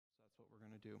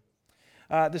to do.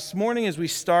 This morning, as we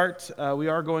start, we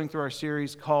are going through our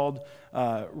series called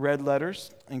Red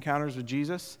Letters, Encounters with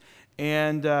Jesus.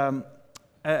 And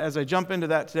as I jump into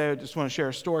that today, I just want to share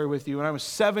a story with you. When I was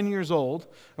 7 years old,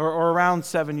 or around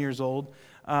 7 years old,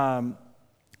 my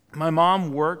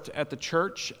mom worked at the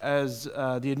church as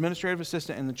the administrative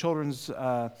assistant and the children's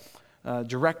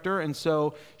director, and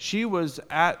so she was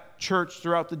at church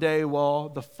throughout the day while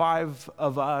the five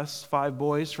of us, 5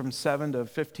 boys from 7 to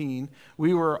 15,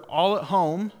 we were all at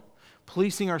home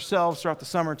policing ourselves throughout the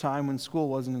summertime when school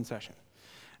wasn't in session.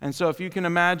 And so if you can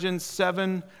imagine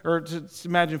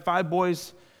imagine 5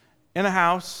 boys in a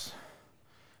house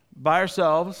by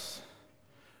ourselves,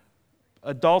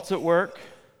 adults at work,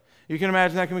 you can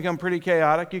imagine that can become pretty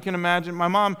chaotic. You can imagine my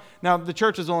mom, now the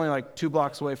church is only like 2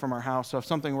 blocks away from our house, so if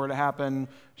something were to happen,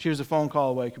 she was a phone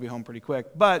call away, could be home pretty quick.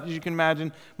 But as you can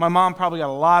imagine, my mom probably got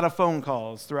a lot of phone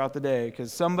calls throughout the day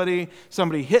because somebody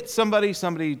hit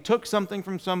somebody took something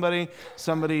from somebody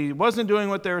wasn't doing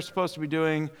what they were supposed to be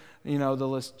doing. You know, the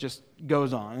list just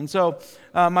goes on. And so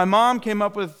my mom came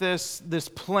up with this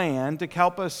plan to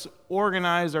help us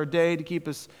organize our day, to keep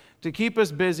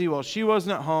us busy while she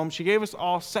wasn't at home. She gave us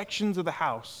all sections of the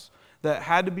house that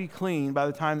had to be cleaned by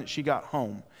the time that she got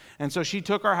home. And so she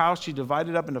took our house, she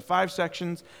divided it up into 5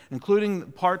 sections,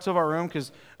 including parts of our room,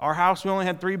 because our house, we only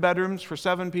had 3 bedrooms for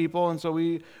 7 people, and so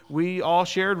we all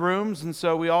shared rooms, and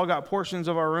so we all got portions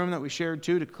of our room that we shared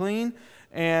too to clean.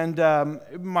 And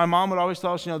my mom would always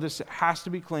tell us, this has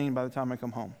to be clean by the time I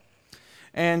come home.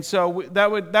 And so that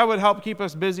would help keep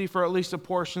us busy for at least a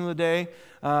portion of the day.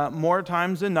 More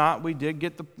times than not, we did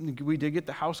get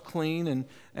the house clean, and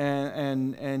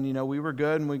we were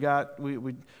good, and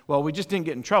we just didn't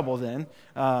get in trouble then.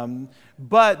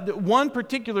 But one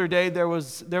particular day there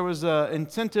was an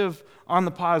incentive on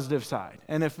the positive side,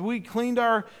 and if we cleaned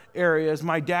our areas,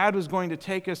 my dad was going to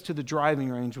take us to the driving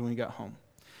range when we got home.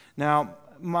 Now,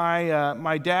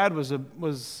 my dad was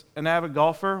an avid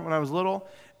golfer when I was little,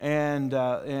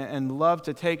 and loved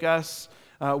to take us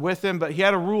with him. But he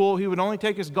had a rule: he would only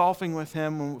take us golfing with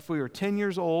him if we were 10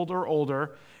 years old or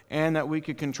older, and that we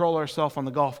could control ourselves on the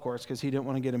golf course because he didn't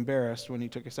want to get embarrassed when he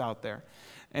took us out there.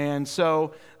 And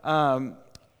so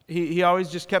he always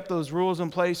just kept those rules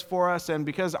in place for us. And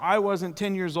because I wasn't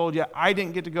 10 years old yet, I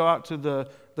didn't get to go out to the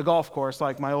golf course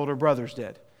like my older brothers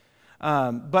did.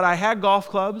 But I had golf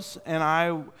clubs, and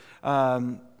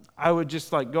I would just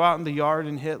go out in the yard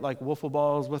and hit wiffle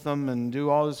balls with them and do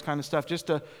all this kind of stuff just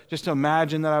to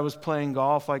imagine that I was playing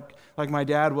golf like my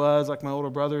dad was, like my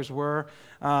older brothers were.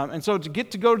 And so to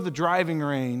get to go to the driving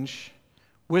range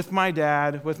with my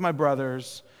dad, with my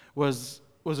brothers, was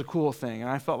a cool thing,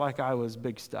 and I felt like I was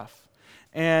big stuff.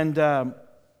 And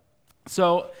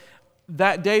so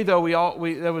that day, though,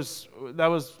 that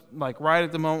was right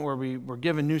at the moment where we were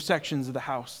given new sections of the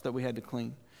house that we had to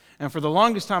clean. And for the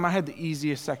longest time, I had the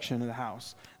easiest section of the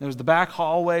house. It was the back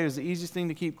hallway. It was the easiest thing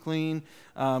to keep clean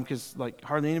because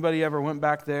hardly anybody ever went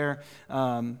back there.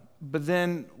 But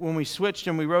then when we switched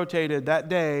and we rotated that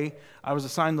day, I was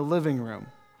assigned the living room.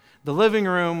 The living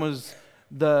room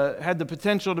had the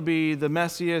potential to be the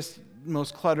messiest,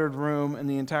 most cluttered room in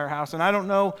the entire house. And I don't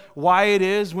know why it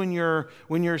is when you're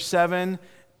 7,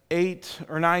 8,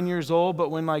 or 9 years old,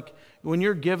 but when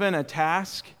you're given a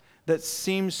task that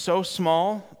seems so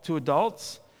small to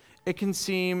adults, it can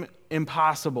seem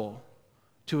impossible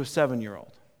to a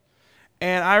 7-year-old.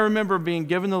 And I remember being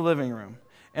given the living room,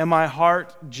 and my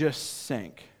heart just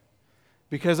sank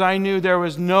because I knew there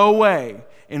was no way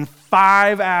in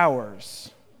 5 hours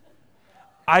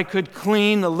I could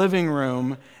clean the living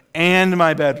room and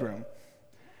my bedroom.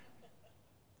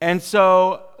 And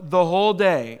so the whole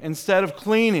day, instead of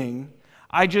cleaning,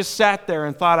 I just sat there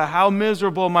and thought of how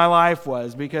miserable my life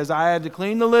was because I had to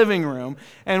clean the living room.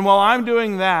 And while I'm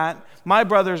doing that, my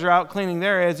brothers are out cleaning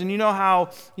their areas. And you know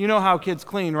how kids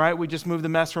clean, right? We just move the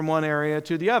mess from one area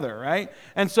to the other, right?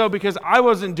 And so because I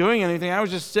wasn't doing anything, I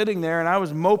was just sitting there and I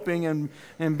was moping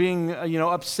and being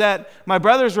upset. My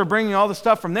brothers were bringing all the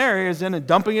stuff from their areas in and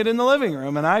dumping it in the living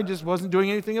room, and I just wasn't doing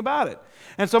anything about it.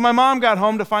 And so my mom got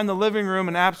home to find the living room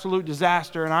an absolute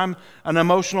disaster, and I'm an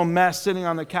emotional mess sitting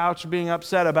on the couch being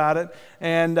upset about it.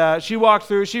 And she walked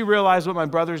through. She realized what my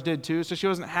brothers did too, so she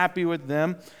wasn't happy with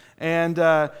them. And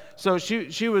so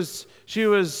she was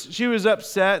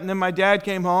upset. And then my dad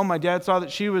came home. My dad saw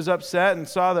that she was upset and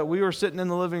saw that we were sitting in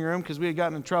the living room because we had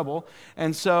gotten in trouble.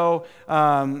 And so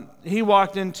he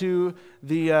walked into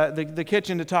the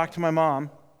kitchen to talk to my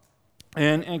mom.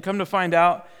 And come to find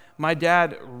out, my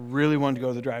dad really wanted to go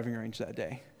to the driving range that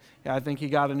day. I think he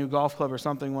got a new golf club or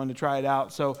something, wanted to try it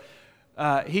out. So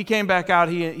he came back out.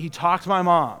 He talked to my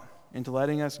mom. into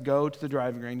letting us go to the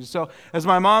driving range. So as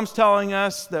my mom's telling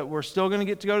us that we're still going to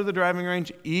get to go to the driving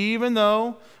range, even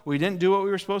though we didn't do what we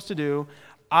were supposed to do,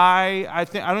 I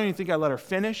don't even think I let her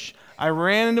finish. I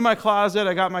ran into my closet.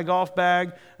 I got my golf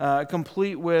bag,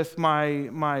 complete with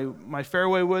my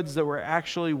fairway woods that were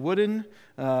actually wooden,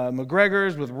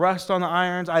 McGregor's with rust on the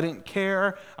irons. I didn't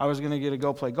care. I was going to get to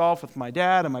go play golf with my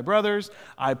dad and my brothers.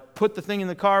 I put the thing in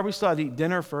the car. We still had to eat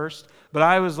dinner first, but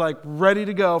I was like ready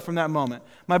to go from that moment.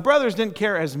 My brothers didn't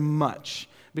care as much,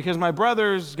 because my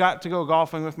brothers got to go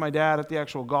golfing with my dad at the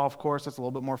actual golf course. That's a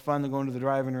little bit more fun than going to the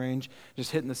driving range, just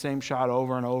hitting the same shot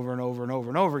over and over and over and over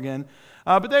and over again.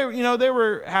 But they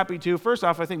were happy too. First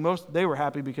off, I think they were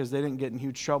happy because they didn't get in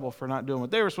huge trouble for not doing what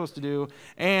they were supposed to do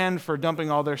and for dumping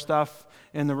all their stuff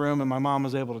in the room, and my mom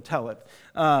was able to tell it.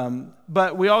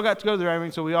 But we all got to go to the driving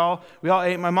range, so we all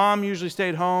ate. My mom usually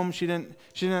stayed home. She didn't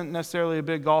necessarily a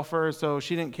big golfer, so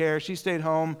she didn't care. She stayed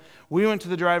home. We went to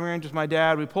the driving range with my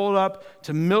dad. We pulled up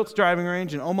to Milt's driving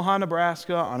range in Omaha,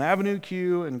 Nebraska, on Avenue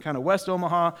Q in kind of West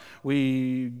Omaha.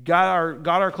 We got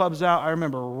our clubs out. I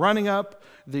remember running up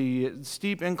the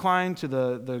steep incline to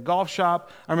the golf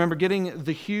shop. I remember getting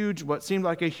what seemed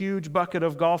like a huge bucket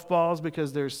of golf balls,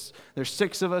 because there's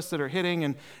 6 of us that are hitting,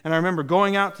 and I remember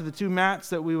going out to the 2 mats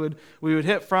that we would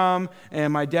hit from,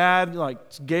 and my dad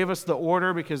gave us the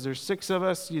order, because there's 6 of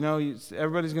us.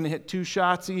 Everybody's going to hit 2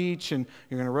 shots each, and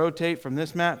you're going to rotate from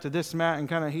this mat to this mat, and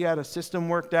kind of he had a system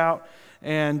worked out.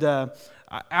 And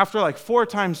after 4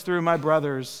 times through, my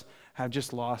brothers have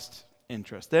just lost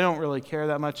interest. They don't really care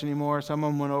that much anymore. Some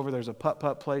of them went over. There's a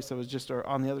putt-putt place that was just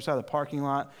on the other side of the parking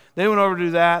lot. They went over to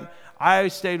do that. I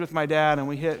stayed with my dad, and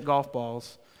we hit golf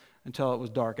balls until it was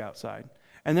dark outside.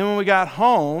 And then when we got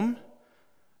home,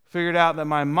 figured out that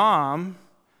my mom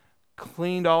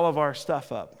cleaned all of our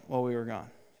stuff up while we were gone.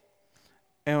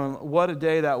 And what a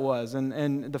day that was.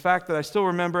 And the fact that I still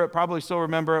remember it, probably still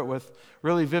remember it with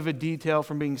really vivid detail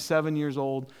from being 7 years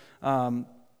old,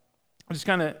 just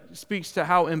kind of speaks to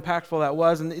how impactful that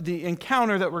was. And the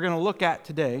encounter that we're going to look at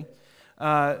today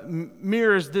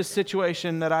mirrors this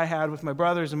situation that I had with my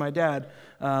brothers and my dad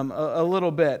a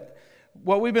little bit.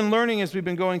 What we've been learning as we've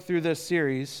been going through this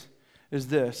series is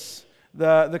this: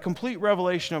 the complete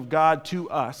revelation of God to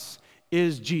us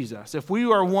is Jesus. If we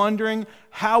are wondering,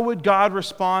 how would God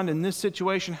respond in this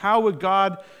situation? How would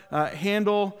God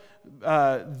handle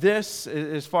this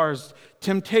as far as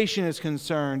temptation is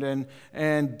concerned,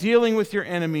 and dealing with your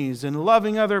enemies and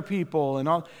loving other people and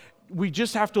all, we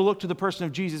just have to look to the person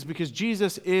of Jesus, because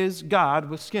Jesus is God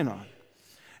with skin on.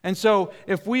 And so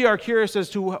if we are curious as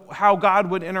to how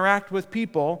God would interact with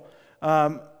people,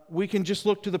 we can just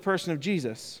look to the person of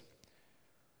Jesus.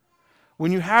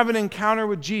 When you have an encounter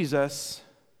with Jesus,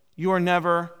 you are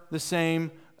never the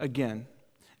same again.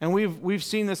 And we've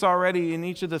seen this already in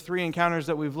each of the 3 encounters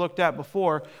that we've looked at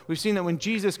before. We've seen that when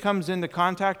Jesus comes into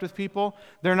contact with people,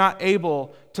 they're not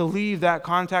able to leave that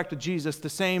contact with Jesus the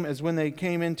same as when they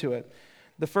came into it.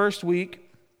 The first week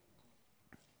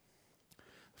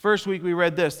we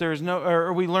read this.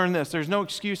 We learned this. There's no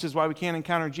excuses why we can't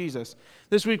encounter Jesus.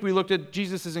 This week we looked at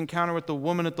Jesus' encounter with the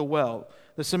woman at the well,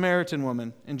 the Samaritan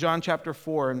woman, in John chapter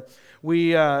 4. And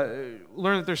we learned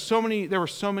that there were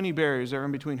so many barriers that were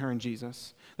in between her and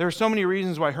Jesus. There are so many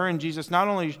reasons why her and Jesus, not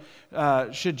only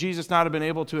should Jesus not have been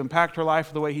able to impact her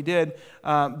life the way he did,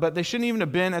 but they shouldn't even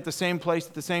have been at the same place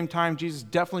at the same time. Jesus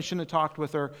definitely shouldn't have talked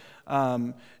with her.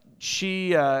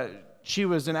 She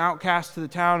was an outcast to the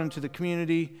town and to the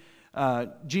community.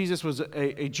 Jesus was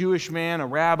a Jewish man, a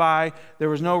rabbi. There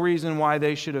was no reason why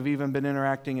they should have even been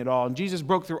interacting at all. And Jesus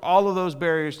broke through all of those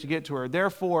barriers to get to her.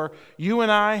 Therefore, you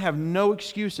and I have no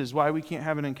excuses why we can't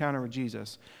have an encounter with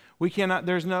Jesus. We cannot.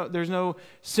 There's no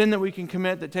sin that we can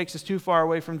commit that takes us too far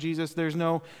away from Jesus. There's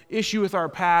no issue with our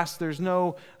past. There's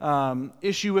no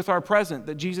issue with our present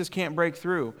that Jesus can't break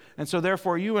through. And so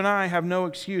therefore, you and I have no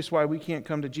excuse why we can't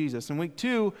come to Jesus. In week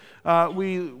 2,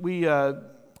 we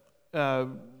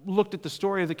looked at the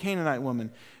story of the Canaanite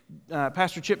woman.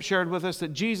 Pastor Chip shared with us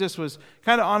that Jesus was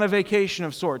kind of on a vacation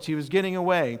of sorts. He was getting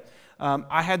away.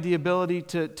 I had the ability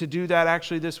to do that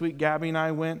actually this week. Gabby and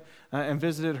I went and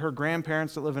visited her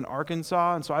grandparents that live in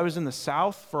Arkansas. And so I was in the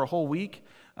South for a whole week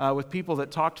with people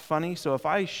that talked funny. So if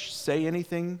I say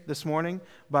anything this morning,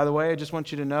 by the way, I just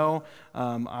want you to know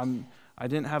I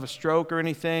didn't have a stroke or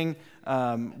anything.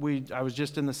 I was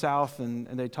just in the South and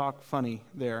they talk funny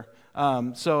there.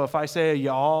 So if I say a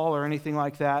y'all or anything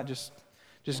like that, just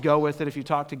go with it. If you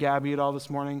talk to Gabby at all this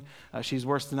morning, she's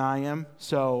worse than I am.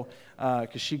 So,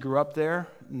 because she grew up there,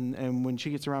 and when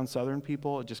she gets around Southern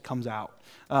people, it just comes out.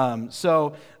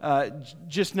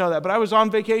 Just know that. But I was on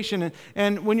vacation,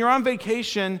 and when you're on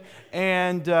vacation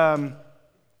and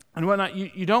and whatnot.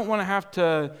 You don't want to have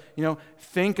to,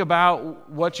 think about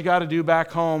what you got to do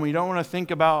back home. You don't want to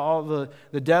think about all the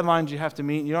deadlines you have to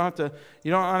meet. You don't want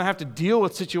to have to deal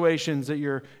with situations that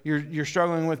you're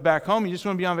struggling with back home. You just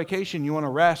want to be on vacation. You want to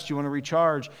rest. You want to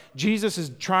recharge. Jesus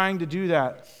is trying to do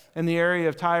that in the area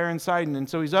of Tyre and Sidon. And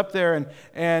so he's up there,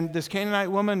 and this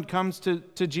Canaanite woman comes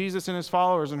to Jesus and his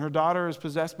followers, and her daughter is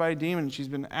possessed by a demon. She's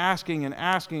been asking and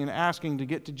asking and asking to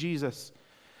get to Jesus.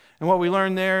 And what we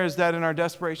learn there is that in our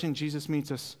desperation, Jesus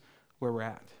meets us where we're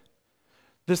at.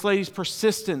 This lady's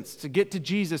persistence to get to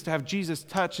Jesus, to have Jesus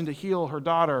touch and to heal her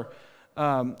daughter,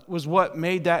 was what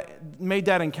made that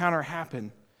encounter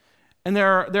happen. And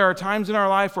there are times in our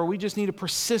life where we just need to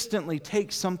persistently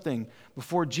take something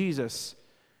before Jesus.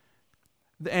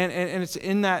 And it's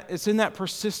in that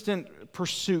persistent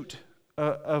pursuit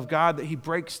of God that he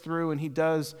breaks through and he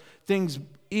does things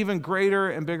even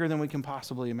greater and bigger than we can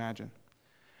possibly imagine.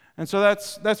 And so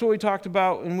that's what we talked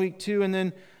about in week 2. And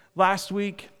then last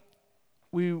week,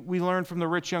 we learned from the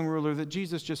rich young ruler that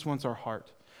Jesus just wants our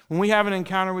heart. When we have an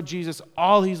encounter with Jesus,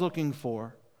 all he's looking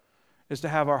for is to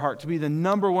have our heart, to be the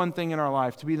number one thing in our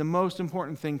life, to be the most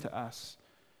important thing to us.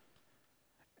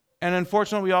 And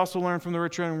unfortunately, we also learned from the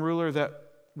rich young ruler that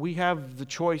we have the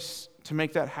choice to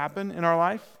make that happen in our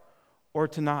life or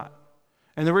to not.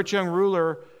 And the rich young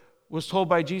ruler was told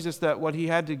by Jesus that what he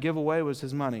had to give away was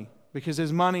his money, because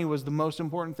his money was the most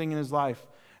important thing in his life.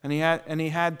 And he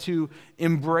had to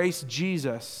embrace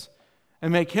Jesus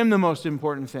and make him the most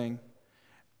important thing.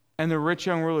 And the rich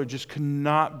young ruler just could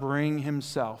not bring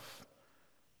himself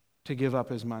to give up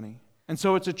his money. And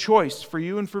so it's a choice for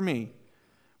you and for me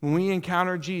when we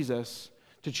encounter Jesus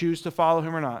to choose to follow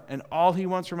him or not. And all he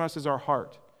wants from us is our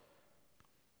heart.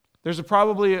 There's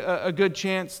probably a good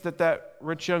chance that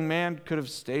rich young man could have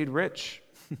stayed rich.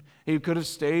 He could have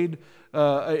stayed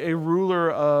a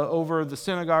ruler over the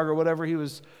synagogue or whatever he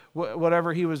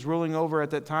was ruling over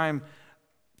at that time.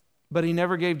 But he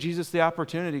never gave Jesus the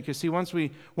opportunity, because see, once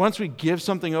we give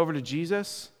something over to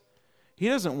Jesus, he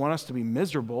doesn't want us to be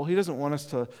miserable. He doesn't want us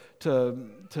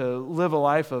to live a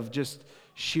life of just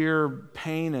sheer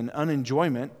pain and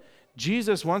unenjoyment.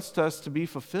 Jesus wants us to be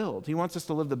fulfilled. He wants us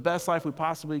to live the best life we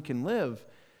possibly can live.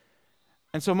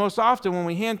 And so most often when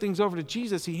we hand things over to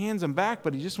Jesus, he hands them back,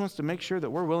 but he just wants to make sure that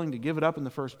we're willing to give it up in the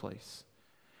first place.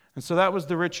 And so that was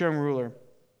the rich young ruler.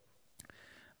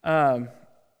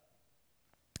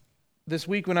 This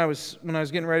week when I was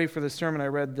getting ready for this sermon, I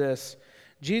read this.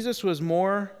 Jesus was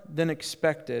more than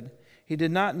expected. He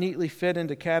did not neatly fit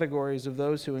into categories of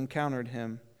those who encountered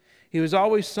him. He was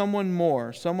always someone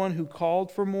more, someone who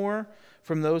called for more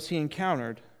from those he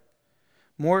encountered.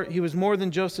 He was more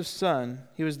than Joseph's son.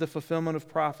 He was the fulfillment of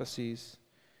prophecies.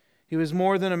 He was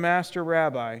more than a master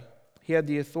rabbi. He had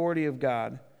the authority of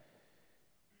God.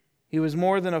 He was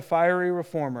more than a fiery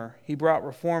reformer. He brought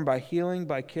reform by healing,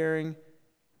 by caring,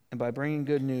 and by bringing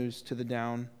good news to the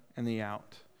down and the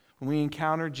out. When we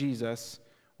encounter Jesus,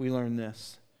 we learn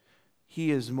this.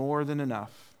 He is more than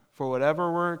enough for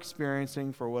whatever we're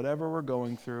experiencing, for whatever we're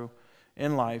going through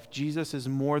in life. Jesus is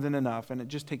more than enough, and it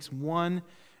just takes one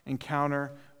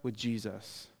encounter with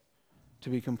Jesus to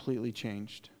be completely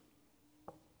changed.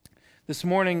 This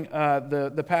morning,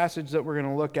 the passage that we're going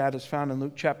to look at is found in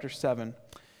Luke chapter 7.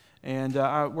 And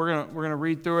we're going to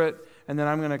read through it, and then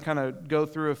I'm going to kind of go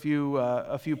through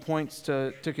a few points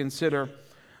to consider.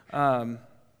 And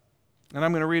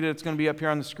I'm going to read it. It's going to be up here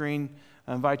on the screen.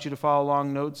 I invite you to follow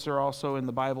along. Notes are also in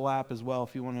the Bible app as well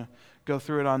if you want to go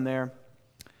through it on there.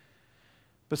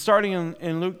 But starting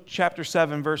in Luke chapter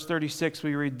 7, verse 36,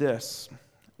 we read this.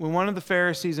 When one of the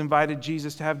Pharisees invited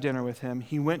Jesus to have dinner with him,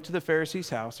 he went to the Pharisee's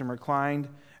house and reclined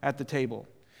at the table.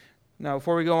 Now,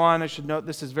 before we go on, I should note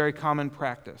this is very common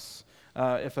practice.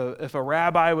 If a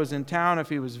rabbi was in town, if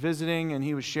he was visiting and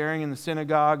he was sharing in the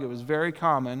synagogue, it was very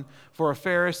common for a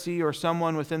Pharisee or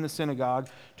someone within the synagogue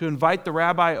to invite the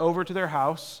rabbi over to their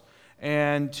house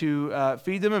and to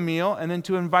feed them a meal, and then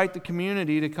to invite the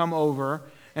community to come over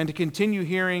and to continue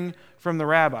hearing from the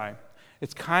rabbi.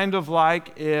 It's kind of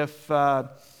like if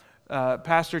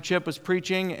Pastor Chip was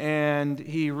preaching and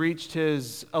he reached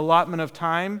his allotment of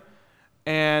time,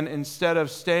 and instead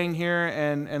of staying here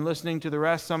and listening to the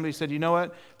rest, somebody said, you know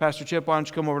what, Pastor Chip, why don't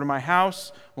you come over to my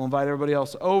house? We'll invite everybody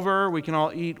else over. We can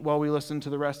all eat while we listen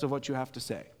to the rest of what you have to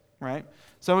say, right?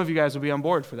 Some of you guys will be on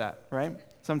board for that, right?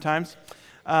 Sometimes.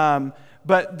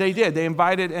 But they did. They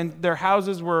invited, and their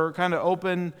houses were kind of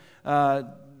open.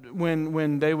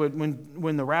 When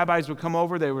the rabbis would come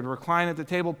over, they would recline at the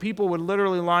table. People would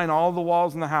literally line all the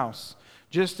walls in the house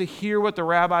just to hear what the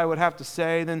rabbi would have to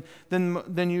say.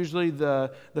 Then usually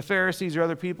the Pharisees or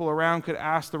other people around could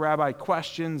ask the rabbi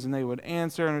questions, and they would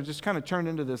answer, and it just kind of turned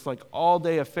into this like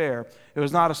all-day affair. It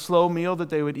was not a slow meal that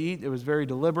they would eat. It was very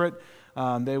deliberate.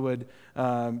 They would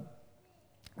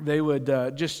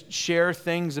just share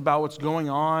things about what's going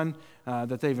on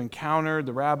that they've encountered.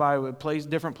 The rabbi would place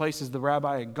different places the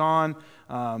rabbi had gone,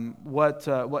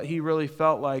 what he really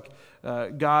felt like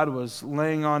God was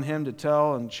laying on him to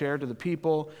tell and share to the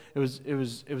people. It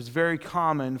was very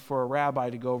common for a rabbi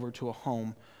to go over to a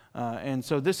home. And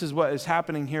so this is what is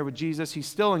happening here with Jesus. He's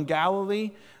still in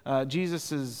Galilee.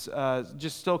 Jesus is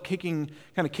just still kicking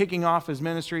off his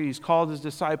ministry. He's called his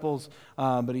disciples,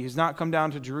 but he has not come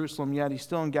down to Jerusalem yet. He's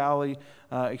still in Galilee,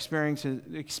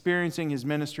 experiencing his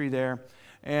ministry there.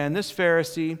 And this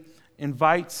Pharisee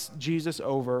invites Jesus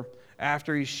over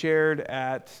after he shared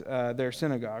at their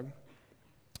synagogue.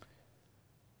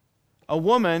 A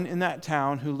woman in that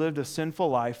town who lived a sinful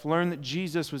life learned that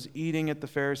Jesus was eating at the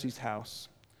Pharisee's house.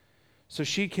 So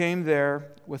she came there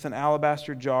with an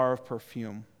alabaster jar of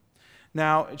perfume.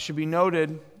 Now, it should be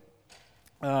noted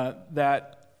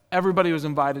that everybody was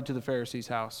invited to the Pharisee's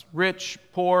house. Rich,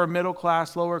 poor, middle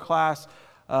class, lower class.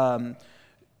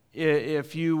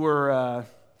 If you were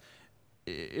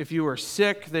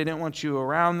sick, they didn't want you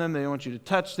around them. They didn't want you to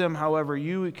touch them. However,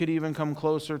 you could even come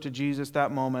closer to Jesus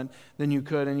that moment than you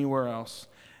could anywhere else.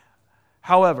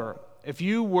 However, if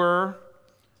you were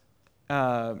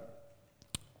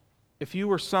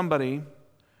somebody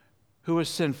who was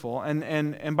sinful,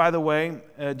 and by the way,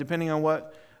 depending on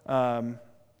what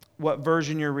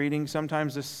version you're reading,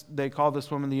 sometimes they call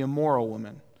this woman the immoral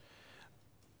woman.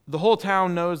 The whole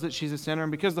town knows that she's a sinner,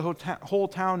 and because the whole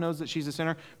town knows that she's a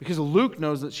sinner, because Luke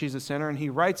knows that she's a sinner, and he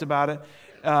writes about it,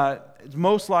 it's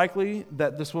most likely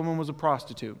that this woman was a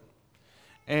prostitute.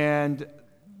 And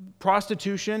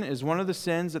prostitution is one of the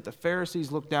sins that the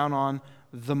Pharisees look down on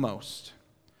the most.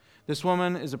 This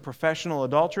woman is a professional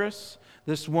adulteress.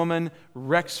 This woman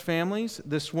wrecks families.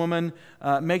 This woman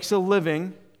makes a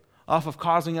living off of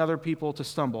causing other people to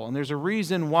stumble. And there's a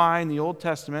reason why in the Old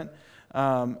Testament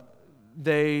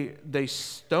they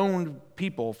stoned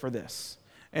people for this.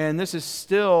 And this is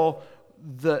still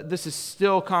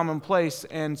commonplace.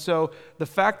 And so the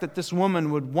fact that this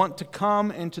woman would want to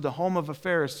come into the home of a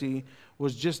Pharisee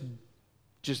was just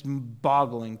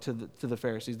boggling to the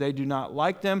Pharisees. They do not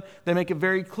like them. They make it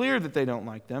very clear that they don't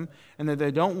like them and that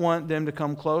they don't want them to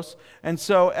come close. And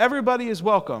so everybody is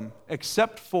welcome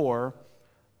except for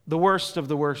the worst of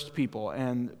the worst people,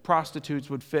 and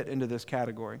prostitutes would fit into this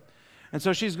category. And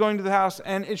so she's going to the house,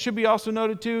 and it should be also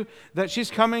noted too that she's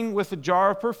coming with a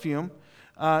jar of perfume.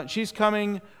 She's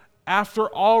coming after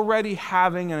already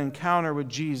having an encounter with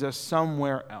Jesus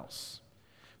somewhere else.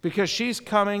 Because she's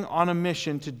coming on a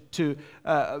mission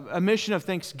a mission of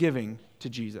thanksgiving to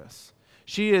Jesus.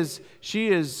 She is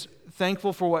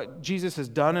thankful for what Jesus has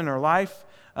done in her life.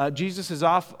 Jesus has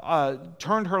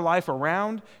turned her life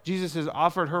around. Jesus has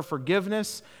offered her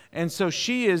forgiveness, and so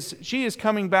she is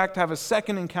coming back to have a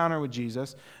second encounter with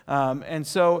Jesus. And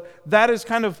so that's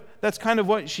kind of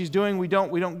what she's doing. We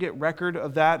don't get record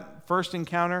of that first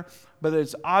encounter, but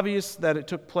it's obvious that it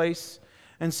took place.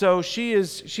 And so she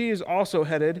is also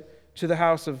headed to the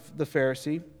house of the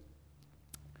Pharisee.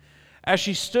 As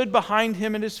she stood behind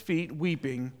him at his feet,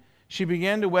 weeping, she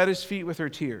began to wet his feet with her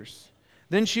tears.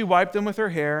 Then she wiped them with her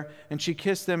hair, and she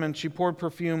kissed them, and she poured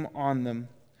perfume on them.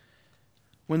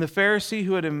 When the Pharisee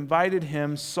who had invited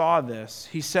him saw this,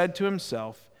 he said to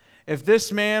himself, "If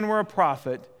this man were a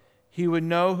prophet, he would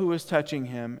know who is touching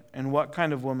him and what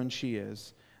kind of woman she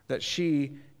is, that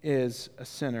she is a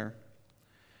sinner."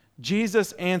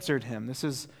 Jesus answered him. This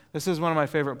is one of my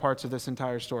favorite parts of this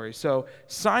entire story. So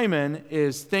Simon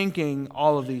is thinking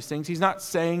all of these things. He's not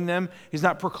saying them. He's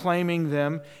not proclaiming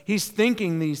them. He's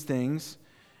thinking these things.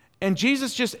 And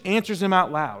Jesus just answers him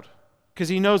out loud because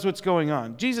he knows what's going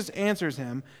on. Jesus answers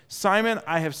him, "Simon,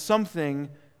 I have something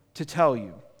to tell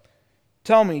you."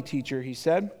 "Tell me, teacher," he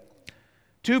said.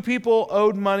 "Two people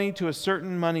owed money to a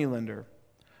certain moneylender.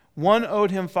 One owed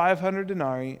him 500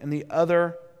 denarii and the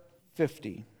other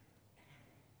 50.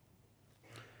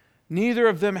 Neither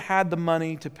of them had the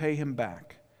money to pay him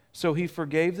back, so he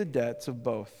forgave the debts of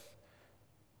both."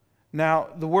 Now,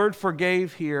 the word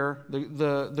 "forgave" here,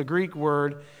 the Greek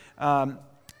word, the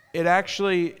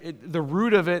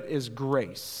root of it is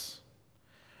grace.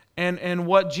 And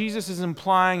what Jesus is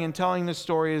implying in telling this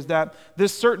story is that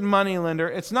this certain moneylender,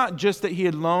 it's not just that he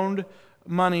had loaned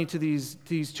money to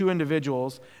these two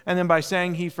individuals, and then by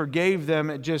saying he forgave them,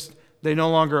 they no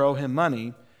longer owe him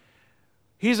money.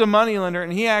 He's a moneylender,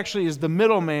 and he actually is the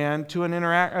middleman to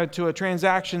a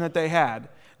transaction that they had.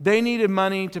 They needed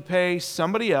money to pay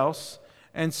somebody else,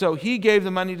 and so he gave the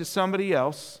money to somebody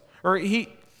else, or he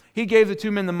gave the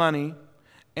two men the money,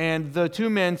 and the two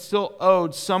men still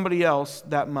owed somebody else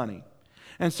that money.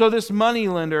 And so this money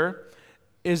lender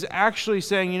is actually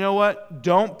saying, you know what?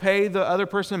 Don't pay the other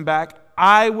person back.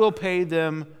 I will pay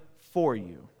them for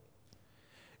you.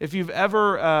 If you've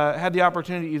ever had the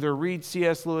opportunity to either read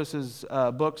C.S. Lewis's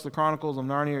books, The Chronicles of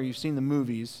Narnia, or you've seen the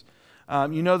movies,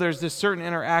 you know there's this certain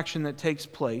interaction that takes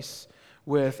place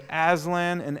with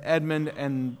Aslan and Edmund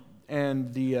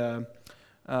and the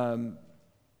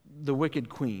Wicked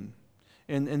Queen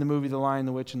in the movie The Lion,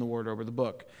 the Witch, and the Wardrobe, or the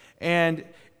book. And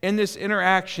in this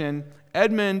interaction,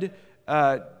 Edmund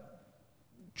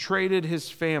traded his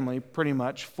family pretty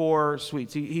much for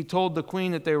sweets. He told the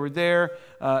queen that they were there,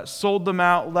 sold them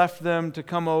out, left them to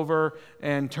come over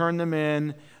and turn them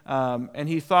in. And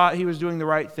he thought he was doing the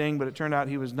right thing, but it turned out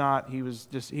he was not. He was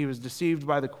deceived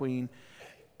by the queen.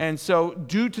 And so,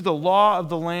 due to the law of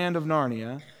the land of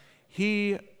Narnia,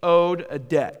 he owed a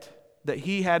debt that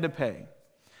he had to pay.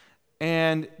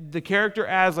 And the character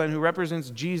Aslan, who represents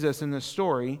Jesus in this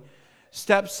story,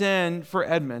 steps in for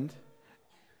Edmund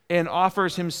and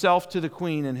offers himself to the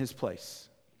queen in his place.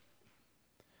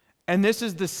 And this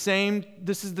is the same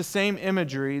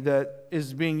imagery that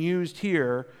is being used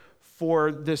here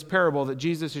for this parable that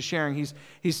Jesus is sharing.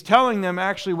 He's telling them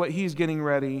actually what he's getting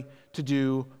ready to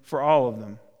do for all of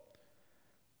them.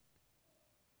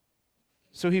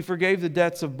 So he forgave the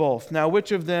debts of both. Now,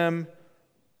 which of them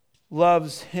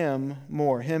loves him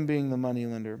more, him being the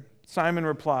moneylender? Simon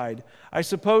replied, I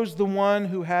suppose the one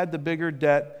who had the bigger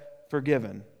debt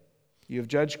forgiven. You have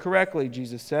judged correctly,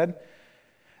 Jesus said.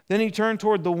 Then he turned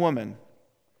toward the woman.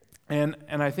 And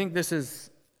I think this is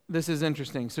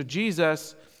interesting. So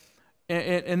Jesus,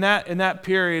 in that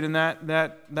period, in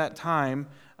that time,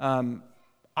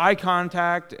 eye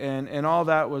contact and all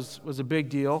that was a big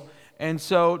deal. And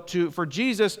so for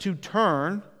Jesus to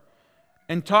turn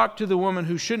and talk to the woman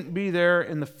who shouldn't be there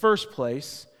in the first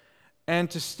place, and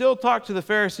to still talk to the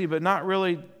Pharisee, but not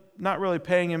really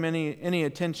paying him any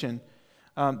attention,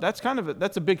 that's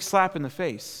a big slap in the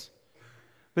face.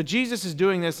 But Jesus is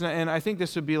doing this, and I think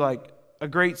this would be like a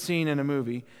great scene in a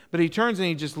movie. But he turns and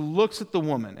he just looks at the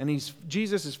woman, and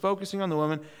Jesus is focusing on the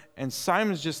woman, and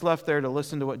Simon's just left there to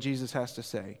listen to what Jesus has to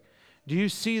say. Do you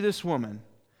see this woman?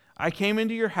 I came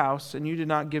into your house, and you did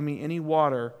not give me any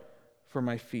water for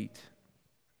my feet.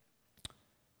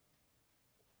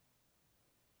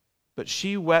 But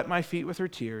she wet my feet with her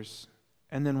tears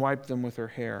and then wiped them with her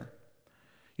hair.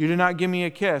 You did not give me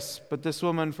a kiss, but this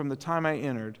woman from the time I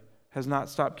entered has not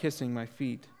stopped kissing my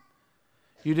feet.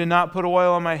 You did not put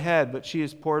oil on my head, but she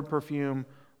has poured perfume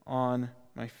on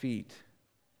my feet.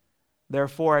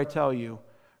 Therefore, I tell you,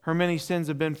 her many sins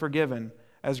have been forgiven,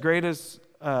 as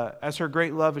her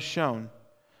great love is shown.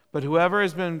 But whoever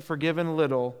has been forgiven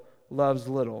little loves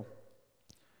little.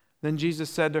 Then Jesus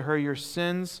said to her, your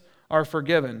sins are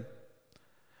forgiven.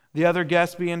 The other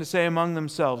guests began to say among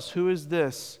themselves, who is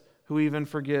this who even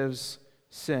forgives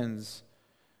sins?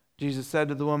 Jesus said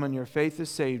to the woman, your faith has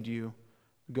saved you.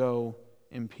 Go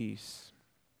in peace.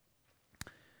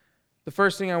 The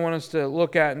first thing I want us to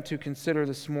look at and to consider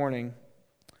this morning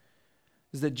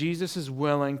is that Jesus is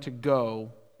willing to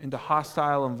go into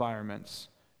hostile environments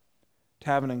to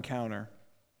have an encounter,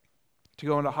 to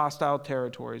go into hostile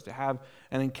territories, to have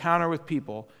an encounter with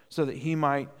people so that he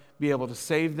might be able to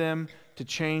save them, to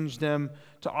change them,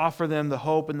 to offer them the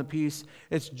hope and the peace.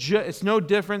 It's no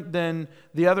different than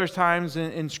the other times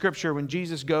in Scripture when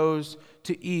Jesus goes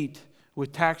to eat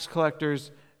with tax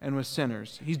collectors and with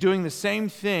sinners. He's doing the same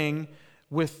thing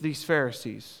with these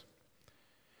Pharisees.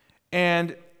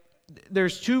 And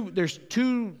there's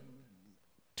two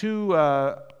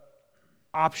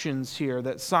options here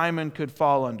that Simon could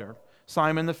fall under.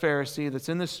 Simon the Pharisee that's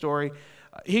in this story,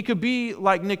 he could be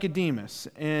like Nicodemus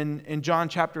in John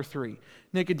chapter 3.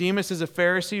 Nicodemus is a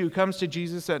Pharisee who comes to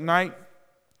Jesus at night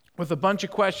with a bunch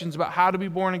of questions about how to be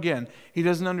born again. He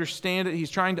doesn't understand it. He's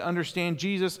trying to understand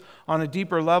Jesus on a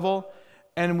deeper level.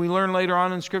 And we learn later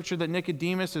on in Scripture that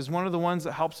Nicodemus is one of the ones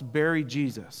that helps bury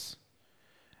Jesus,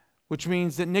 which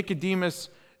means that Nicodemus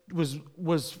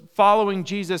was following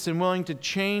Jesus and willing to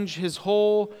change his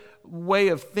whole way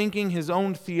of thinking, his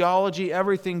own theology,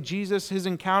 everything. His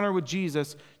encounter with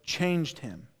Jesus changed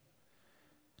him.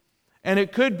 And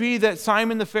it could be that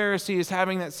Simon the Pharisee is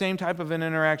having that same type of an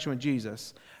interaction with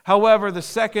Jesus. However, the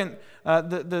second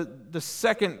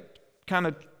kind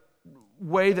of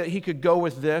way that he could go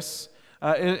with this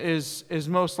is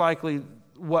most likely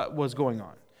what was going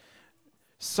on.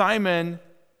 Simon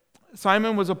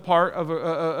was a part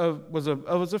of was a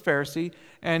Pharisee,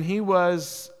 and he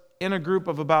was in a group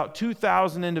of about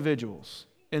 2,000 individuals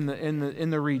in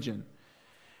the region.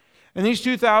 And these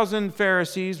 2,000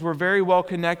 Pharisees were very well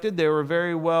connected. They were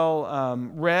very well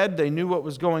read. They knew what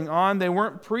was going on. They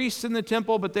weren't priests in the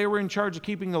temple, but they were in charge of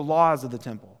keeping the laws of the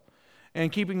temple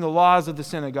and keeping the laws of the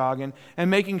synagogue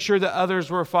and making sure that others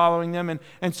were following them.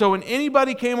 And so when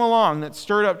anybody came along that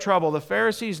stirred up trouble, the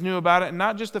Pharisees knew about it, and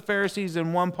not just the Pharisees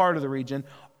in one part of the region.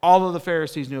 All of the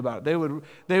Pharisees knew about it.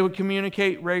 They would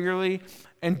communicate regularly.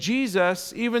 And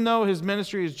Jesus, even though his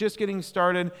ministry is just getting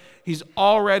started, he's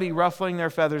already ruffling their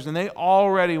feathers, and they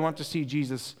already want to see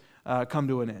Jesus come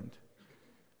to an end.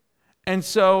 And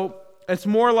so it's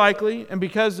more likely, and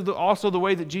because of also the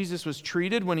way that Jesus was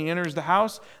treated when he enters the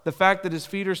house, the fact that his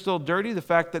feet are still dirty, the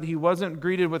fact that he wasn't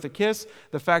greeted with a kiss,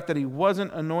 the fact that he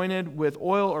wasn't anointed with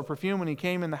oil or perfume when he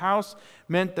came in the house,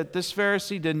 meant that this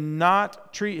Pharisee did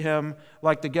not treat him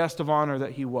like the guest of honor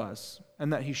that he was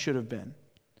and that he should have been.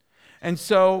 And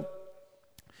so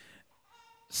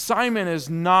Simon is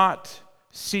not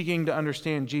seeking to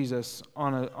understand Jesus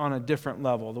on a different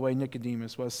level, the way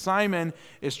Nicodemus was. Simon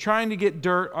is trying to get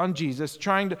dirt on Jesus,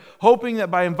 hoping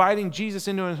that by inviting Jesus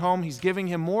into his home, he's giving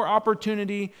him more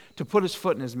opportunity to put his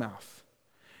foot in his mouth.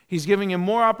 He's giving him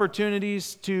more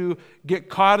opportunities to get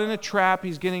caught in a trap.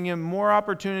 He's giving him more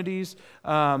opportunities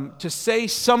to say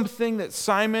something that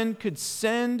Simon could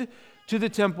send to the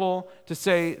temple to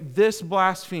say, this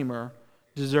blasphemer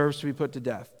deserves to be put to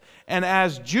death. And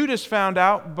as Judas found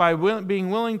out by being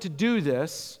willing to do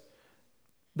this,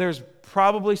 there's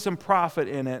probably some profit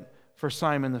in it for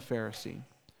Simon the Pharisee.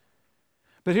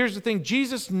 But here's the thing,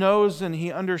 Jesus knows and he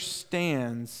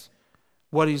understands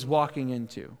what he's walking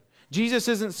into. Jesus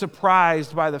isn't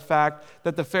surprised by the fact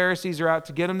that the Pharisees are out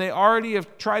to get him. They already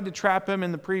have tried to trap him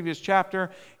in the previous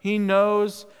chapter. He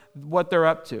knows what they're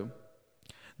up to.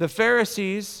 The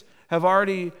Pharisees have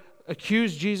already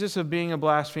accused Jesus of being a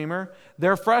blasphemer.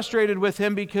 They're frustrated with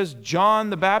him because John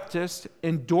the Baptist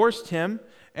endorsed him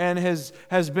and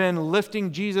has been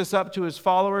lifting Jesus up to his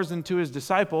followers and to his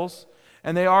disciples.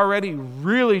 And they already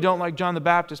really don't like John the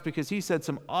Baptist because he said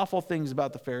some awful things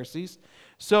about the Pharisees.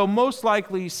 So most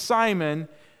likely Simon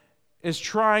is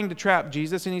trying to trap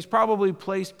Jesus, and he's probably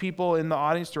placed people in the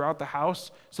audience throughout the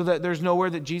house so that there's nowhere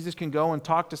that Jesus can go and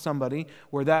talk to somebody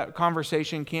where that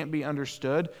conversation can't be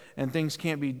understood and things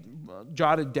can't be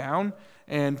jotted down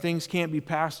and things can't be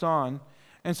passed on.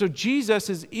 And so Jesus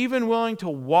is even willing to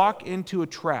walk into a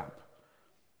trap,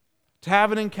 to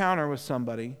have an encounter with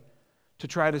somebody to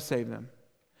try to save them.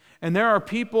 And there are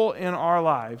people in our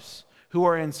lives who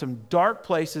are in some dark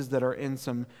places, that are in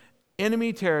some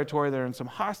enemy territory, that are in some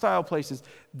hostile places,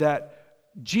 that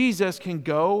Jesus can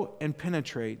go and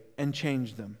penetrate and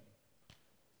change them.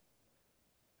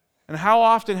 And how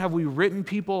often have we written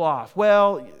people off?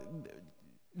 Well,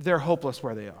 they're hopeless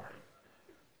where they are.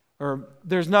 Or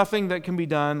there's nothing that can be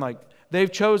done. Like,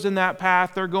 they've chosen that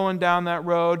path, they're going down that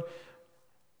road.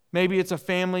 Maybe it's a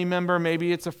family member,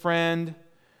 maybe it's a friend.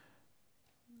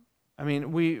 I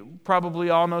mean, we probably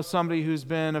all know somebody who's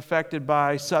been affected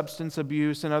by substance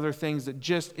abuse and other things that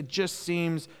it just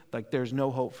seems like there's no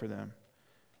hope for them.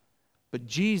 But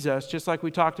Jesus, just like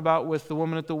we talked about with the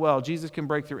woman at the well, Jesus can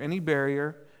break through any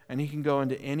barrier and he can go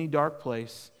into any dark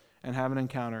place and have an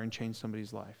encounter and change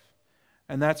somebody's life.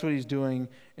 And that's what he's doing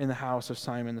in the house of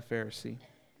Simon the Pharisee.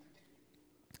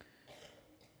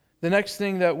 The next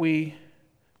thing that we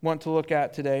want to look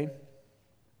at today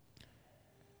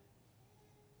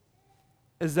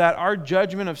is that our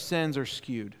judgment of sins are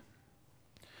skewed.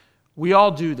 We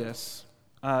all do this.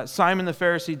 Simon the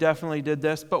Pharisee definitely did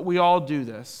this, but we all do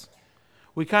this.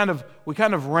 We kind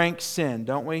of rank sin,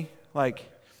 don't we? Like,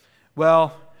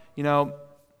 well,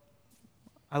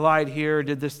 I lied here,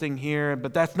 did this thing here,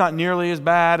 but that's not nearly as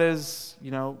bad as,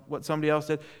 what somebody else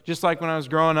did. Just like when I was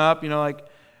growing up,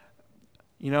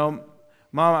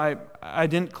 Mom, I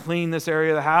didn't clean this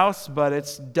area of the house, but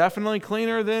it's definitely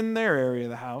cleaner than their area of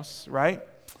the house, right?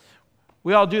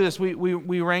 We all do this.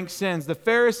 We rank sins. The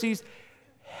Pharisees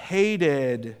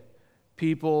hated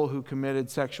people who committed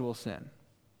sexual sin.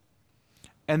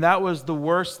 And that was the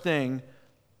worst thing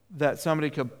that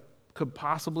somebody could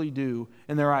possibly do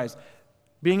in their eyes.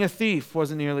 Being a thief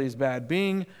wasn't nearly as bad.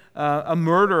 Being a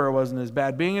murderer wasn't as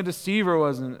bad. Being a deceiver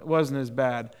wasn't as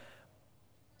bad.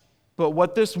 But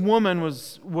what this woman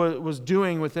was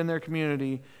doing within their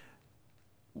community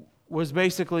was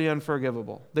basically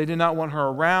unforgivable. They did not want her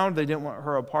around. They didn't want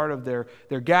her a part of their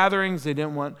gatherings. They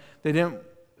didn't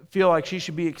feel like she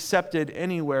should be accepted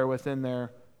anywhere within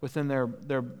their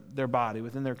body,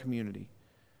 within their community.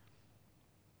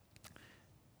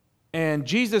 And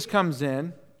Jesus comes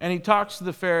in and he talks to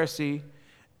the Pharisee,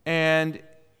 and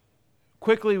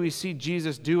quickly we see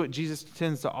Jesus do what Jesus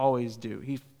tends to always do.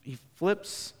 He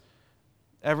flips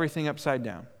everything upside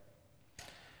down.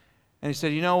 And he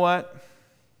said, you know what?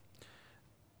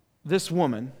 This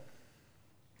woman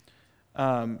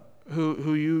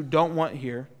who you don't want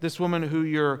here, this woman who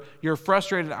you're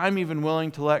frustrated, I'm even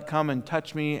willing to let come and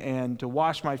touch me and to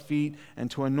wash my feet and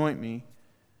to anoint me.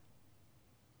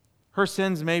 Her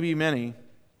sins may be many,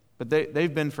 but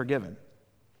they've been forgiven.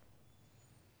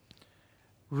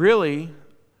 Really,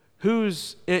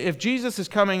 if Jesus is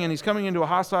coming and he's coming into a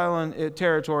hostile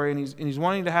territory and he's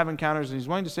wanting to have encounters and he's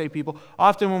wanting to save people,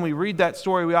 often when we read that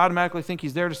story, we automatically think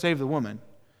he's there to save the woman.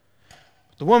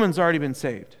 But the woman's already been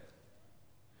saved.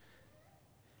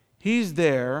 He's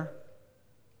there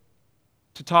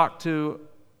to talk to,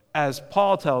 as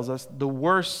Paul tells us, the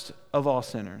worst of all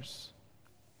sinners.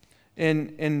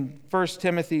 In 1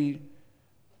 Timothy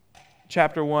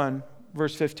chapter 1,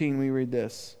 verse 15, we read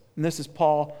this. And this is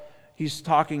Paul. He's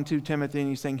talking to Timothy and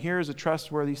he's saying, here is a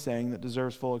trustworthy saying that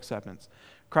deserves full acceptance.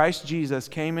 Christ Jesus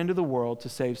came into the world to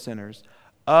save sinners,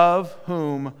 of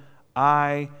whom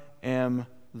I am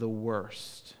the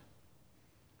worst.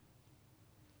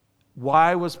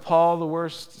 Why was Paul the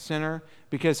worst sinner?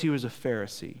 Because he was a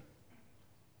Pharisee.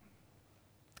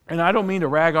 And I don't mean to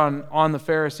rag on the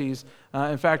Pharisees.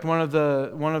 In fact, one of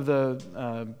the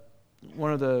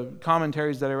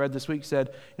commentaries that I read this week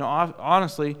said,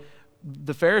 honestly,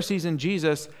 the Pharisees and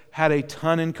Jesus had a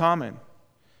ton in common.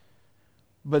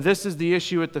 But this is the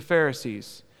issue with the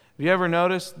Pharisees. Have you ever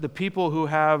noticed the people who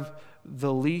have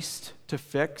the least to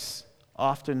fix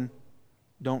often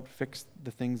don't fix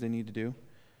the things they need to do?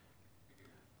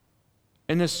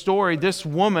 In this story, this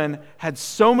woman had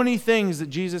so many things that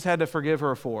Jesus had to forgive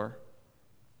her for,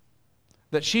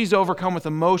 that she's overcome with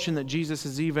emotion that Jesus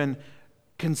has even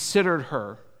considered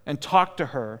her and talked to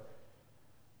her.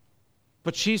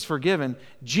 But she's forgiven.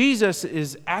 Jesus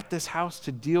is at this house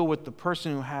to deal with the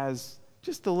person who has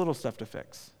just the little stuff to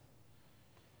fix.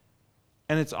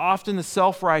 And it's often the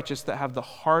self-righteous that have the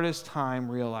hardest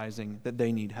time realizing that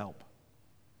they need help.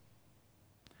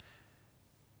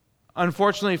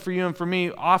 Unfortunately for you and for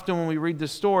me, often when we read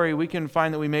this story, we can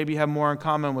find that we maybe have more in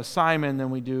common with Simon than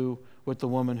we do with the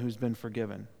woman who's been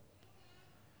forgiven.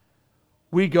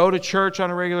 We go to church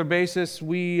on a regular basis.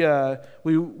 We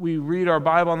read our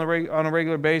Bible on a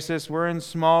regular basis. We're in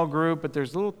small group, but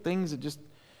there's little things that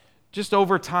just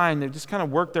over time, they just kind of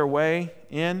work their way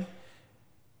in,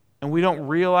 and we don't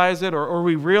realize it, or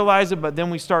we realize it, but then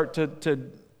we start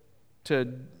to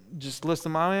just list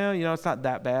them out. It's not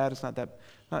that bad. It's not that.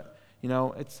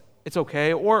 It's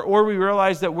okay. Or we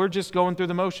realize that we're just going through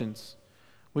the motions.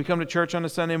 We come to church on a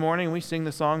Sunday morning and we sing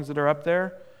the songs that are up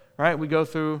there, right? We go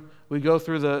through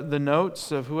the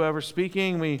notes of whoever's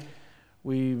speaking.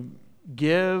 We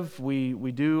give.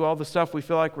 We do all the stuff we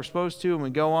feel like we're supposed to, and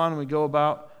we go on and we go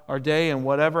about our day. And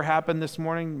whatever happened this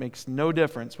morning makes no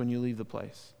difference when you leave the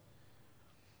place.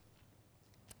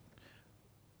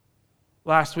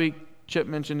 Last week, Chip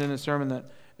mentioned in his sermon that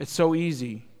it's so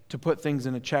easy to put things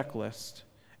in a checklist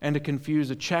and to confuse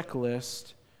a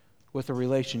checklist with a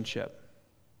relationship.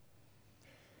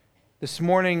 This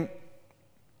morning,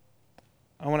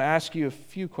 I want to ask you a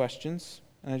few questions,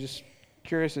 and I'm just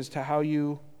curious as to how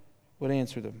you would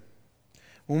answer them.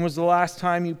 When was the last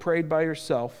time you prayed by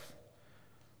yourself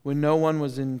when no one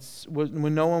was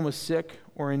sick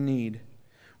or in need?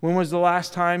 When was the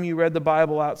last time you read the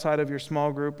Bible outside of your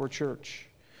small group or church?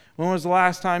 When was the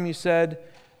last time you said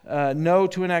no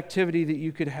to an activity that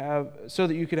you could have so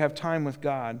that you could have time with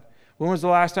God? When was the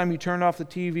last time you turned off the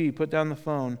TV, put down the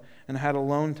phone, and had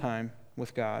alone time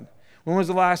with God? When was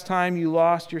the last time you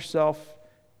lost yourself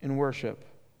in worship?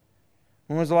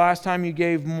 When was the last time you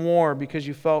gave more because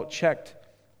you felt checked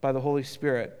by the Holy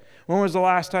Spirit? When was the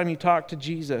last time you talked to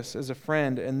Jesus as a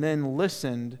friend and then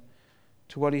listened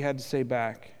to what he had to say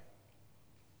back?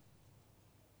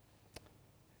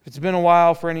 If it's been a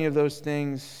while for any of those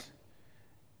things,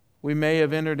 we may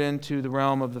have entered into the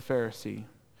realm of the Pharisee,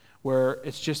 where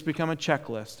it's just become a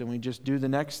checklist and we just do the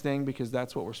next thing because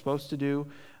that's what we're supposed to do.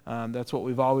 That's what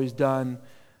we've always done.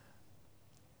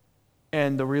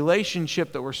 And the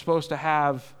relationship that we're supposed to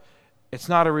have, it's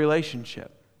not a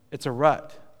relationship. It's a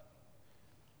rut.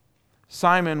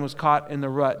 Simon was caught in the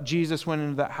rut. Jesus went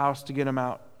into that house to get him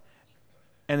out.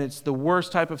 And it's the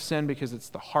worst type of sin because it's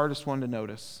the hardest one to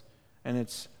notice. And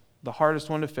it's the hardest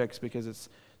one to fix because it's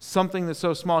something that's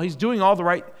so small. He's doing all the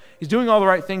right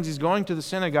things. He's going to the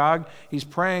synagogue. He's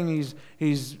praying.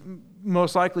 He's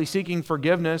most likely seeking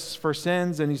forgiveness for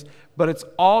sins. But it's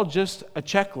all just a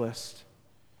checklist.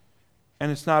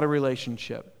 And it's not a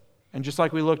relationship. And just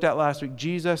like we looked at last week,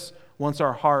 Jesus wants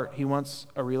our heart. He wants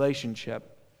a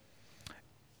relationship.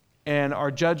 and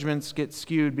our judgments get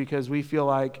skewed because we feel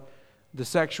like the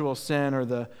sexual sin or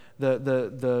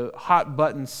the hot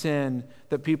button sin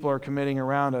that people are committing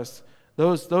around us,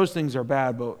 those things are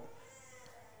bad,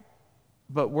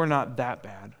 but we're not that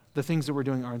bad. The things that we're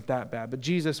doing aren't that bad. But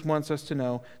Jesus wants us to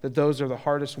know that those are the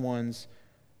hardest ones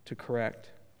to correct.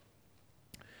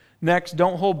 Next,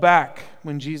 don't hold back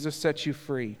when Jesus sets you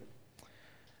free.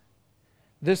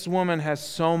 This woman has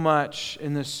so much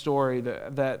in this story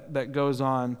that goes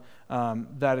on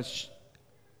that it's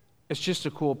just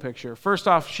a cool picture. First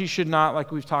off, she should not,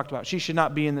 like we've talked about, she should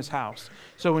not be in this house.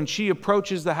 So when she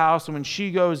approaches the house and when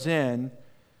she goes in,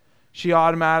 she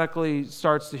automatically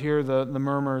starts to hear the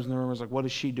murmurs, and the murmurs like, what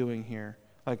is she doing here?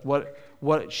 Like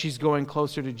what she's going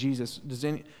closer to Jesus.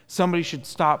 Somebody should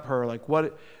stop her. Like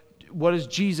what is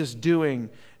Jesus doing?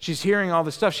 She's hearing all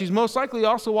this stuff. She's most likely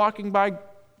also walking by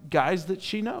guys that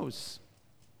she knows,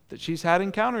 that she's had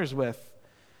encounters with.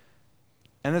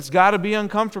 And it's got to be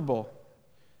uncomfortable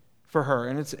for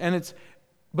her.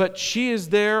 But she is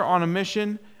there on a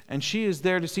mission, and she is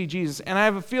there to see Jesus. And I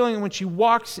have a feeling when she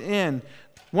walks in,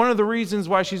 one of the reasons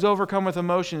why she's overcome with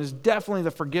emotion is definitely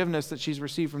the forgiveness that she's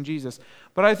received from Jesus.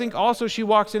 But I think also she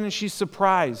walks in and she's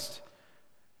surprised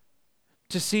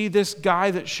to see this guy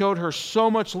that showed her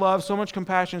so much love, so much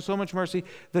compassion, so much mercy,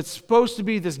 that's supposed to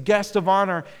be this guest of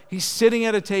honor. He's sitting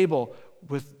at a table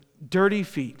with dirty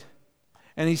feet.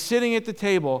 And he's sitting at the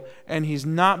table and he's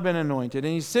not been anointed.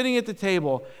 And he's sitting at the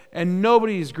table and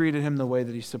nobody's greeted him the way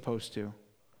that he's supposed to.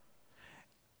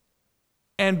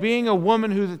 And being a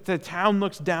woman who the town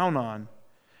looks down on,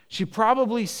 she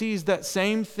probably sees that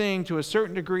same thing to a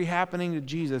certain degree happening to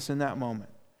Jesus in that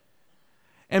moment.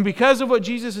 And because of what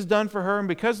Jesus has done for her and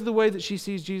because of the way that she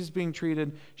sees Jesus being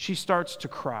treated, she starts to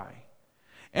cry.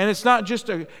 And it's not just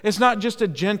a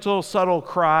gentle, subtle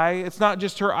cry. It's not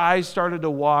just her eyes started to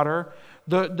water.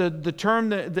 The term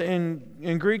that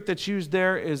in Greek that's used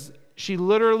there is she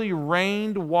literally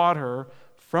rained water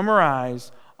from her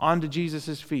eyes onto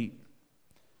Jesus' feet.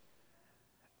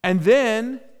 And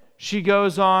then she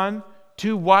goes on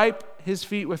to wipe his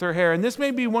feet with her hair. And this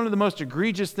may be one of the most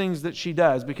egregious things that she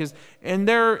does, because in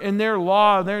their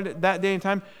law, that day and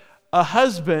time, a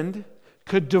husband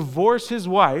could divorce his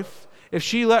wife if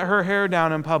she let her hair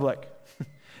down in public.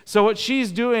 So what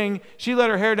she's doing, she let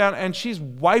her hair down and she's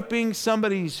wiping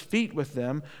somebody's feet with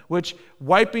them, which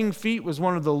wiping feet was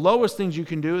one of the lowest things you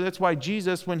can do. That's why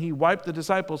Jesus, when he wiped the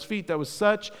disciples' feet, that was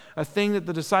such a thing that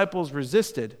the disciples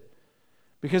resisted.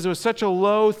 Because it was such a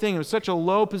low thing. It was such a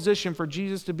low position for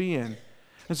Jesus to be in.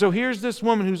 And so here's this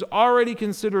woman who's already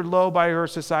considered low by her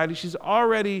society.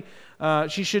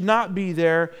 She should not be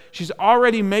there. She's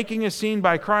already making a scene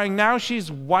by crying. Now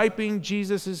she's wiping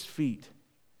Jesus' feet.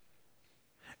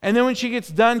 And then when she gets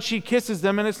done, she kisses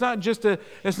them. And it's not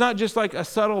just like a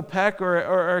subtle peck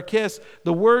or a kiss.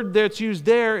 The word that's used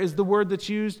there is the word that's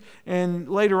used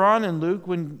later on in Luke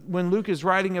when Luke is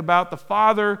writing about the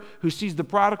father who sees the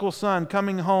prodigal son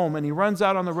coming home, and he runs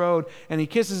out on the road and he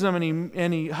kisses him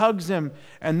and he hugs him.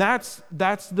 And that's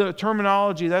the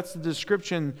terminology, that's the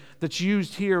description that's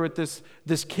used here with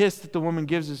this kiss that the woman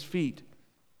gives his feet.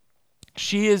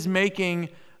 She is making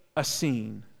a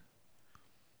scene.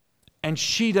 And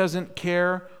she doesn't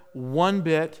care one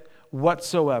bit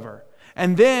whatsoever.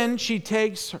 And then she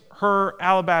takes her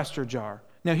alabaster jar.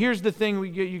 Now here's the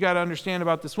thing you got to understand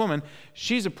about this woman.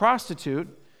 She's a prostitute.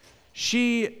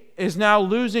 She is now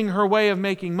losing her way of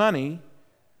making money.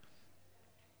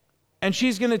 And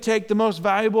she's going to take the most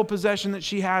valuable possession that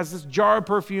she has. This jar of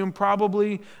perfume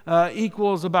probably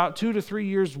equals about 2 to 3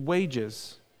 years'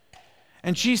 wages.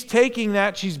 And she's taking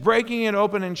that, she's breaking it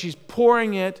open, and she's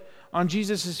pouring it on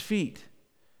Jesus' feet.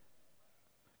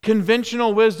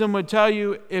 Conventional wisdom would tell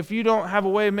you, if you don't have a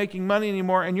way of making money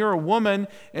anymore and you're a woman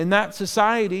in that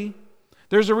society,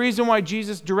 there's a reason why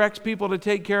Jesus directs people to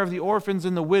take care of the orphans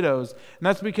and the widows. And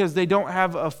that's because they don't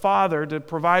have a father to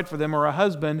provide for them or a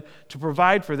husband to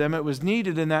provide for them. It was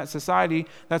needed in that society.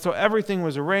 That's how everything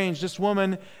was arranged. This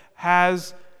woman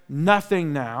has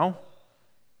nothing now.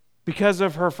 Because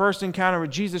of her first encounter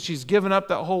with Jesus, she's given up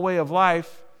that whole way of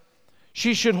life.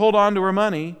 She should hold on to her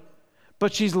money,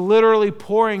 but she's literally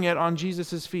pouring it on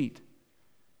Jesus' feet.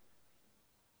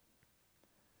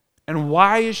 And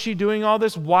why is she doing all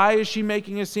this? Why is she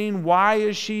making a scene? Why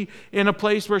is she in a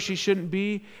place where she shouldn't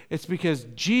be? It's because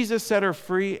Jesus set her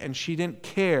free and she didn't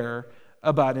care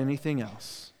about anything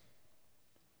else.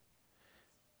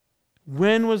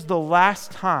 When was the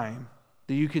last time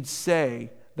that you could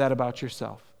say that about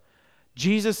yourself?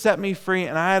 Jesus set me free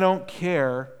and I don't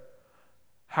care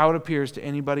how it appears to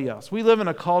anybody else. We live in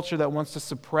a culture that wants to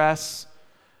suppress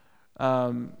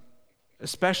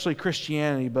especially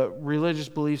Christianity, but religious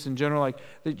beliefs in general, like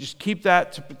they just keep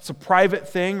that, it's a private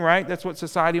thing, right? That's what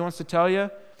society wants to tell you.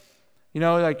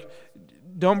 Like,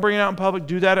 don't bring it out in public,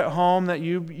 do that at home, that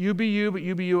you be you, but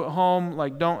you be you at home.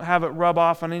 Like, don't have it rub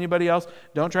off on anybody else.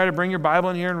 Don't try to bring your Bible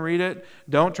in here and read it.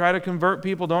 Don't try to convert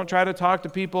people. Don't try to talk to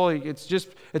people.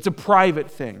 It's a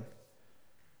private thing.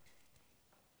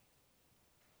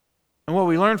 And what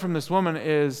we learn from this woman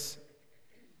is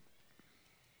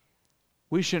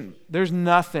there's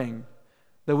nothing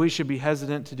that we should be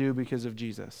hesitant to do because of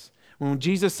Jesus. When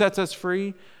Jesus sets us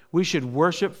free, we should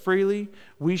worship freely.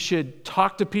 We should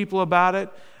talk to people about it.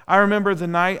 I remember the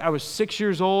night I was 6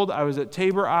 years old. I was at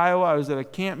Tabor, Iowa. I was at a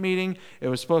camp meeting. It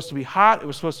was supposed to be hot. It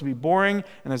was supposed to be boring.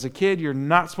 And as a kid, you're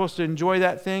not supposed to enjoy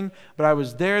that thing. But I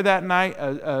was there that night.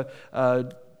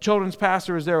 A children's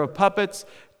pastor was there with puppets,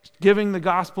 giving the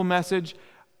gospel message.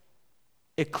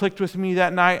 It clicked with me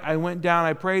that night. I went down,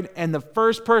 I prayed, and the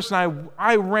first person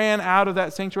I ran out of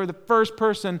that sanctuary, the first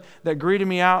person that greeted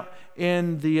me out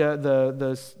in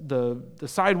the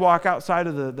sidewalk outside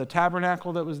of the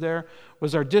tabernacle that was there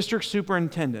was our district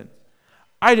superintendent.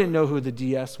 I didn't know who the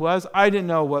DS was. I didn't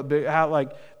know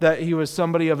that he was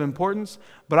somebody of importance,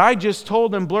 but I just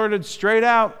told him, blurted straight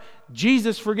out,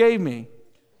 Jesus forgave me.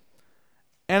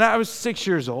 And I was 6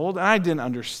 years old, and I didn't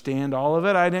understand all of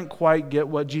it. I didn't quite get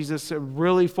what Jesus had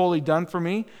really fully done for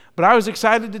me, but I was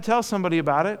excited to tell somebody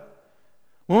about it.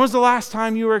 When was the last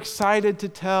time you were excited to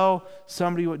tell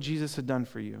somebody what Jesus had done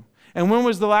for you? And when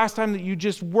was the last time that you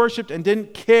just worshiped and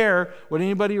didn't care what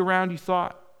anybody around you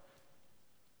thought?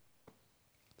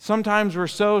 Sometimes we're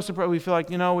so surprised, we feel like,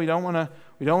 we don't want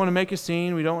to make a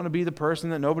scene. We don't want to be the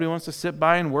person that nobody wants to sit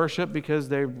by and worship because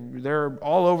they're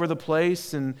all over the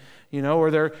place, and or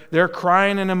they're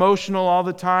crying and emotional all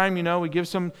the time. We give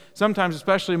sometimes,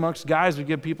 especially amongst guys, we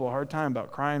give people a hard time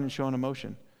about crying and showing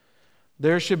emotion.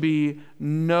 There should be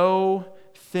no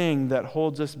thing that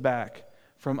holds us back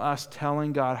from us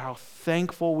telling God how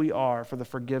thankful we are for the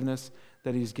forgiveness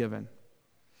that He's given.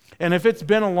 And if it's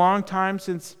been a long time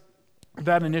since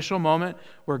that initial moment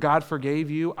where God forgave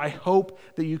you, I hope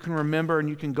that you can remember and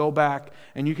you can go back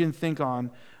and you can think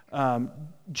on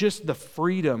just the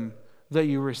freedom that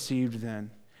you received then.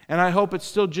 And I hope it's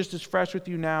still just as fresh with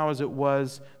you now as it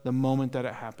was the moment that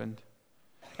it happened.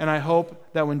 And I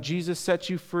hope that when Jesus sets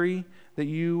you free, that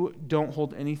you don't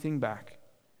hold anything back.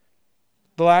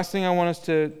 The last thing I want us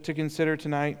to consider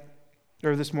tonight,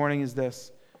 or this morning, is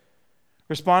this.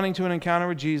 Responding to an encounter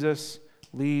with Jesus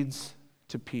leads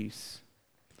to peace.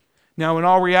 Now, in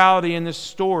all reality, in this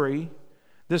story,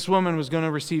 this woman was going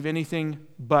to receive anything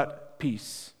but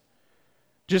peace.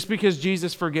 Just because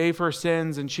Jesus forgave her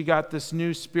sins and she got this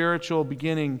new spiritual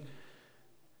beginning,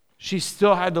 she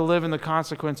still had to live in the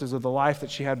consequences of the life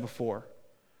that she had before.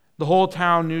 The whole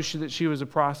town knew that she was a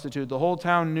prostitute. The whole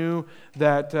town knew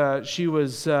that she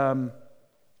was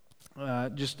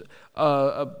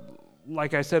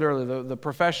like I said earlier, the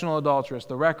professional adulteress,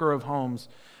 the wrecker of homes.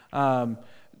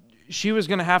 She was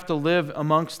going to have to live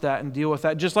amongst that and deal with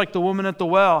that. Just like the woman at the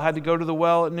well had to go to the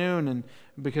well at noon, and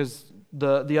because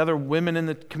the other women in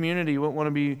the community wouldn't want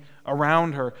to be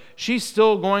around her. She's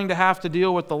still going to have to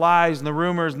deal with the lies and the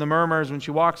rumors and the murmurs when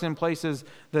she walks in places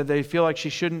that they feel like she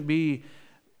shouldn't be.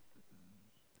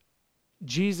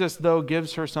 Jesus, though,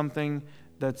 gives her something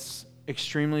that's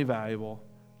extremely valuable,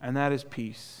 and that is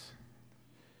peace.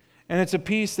 And it's a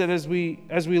peace that as we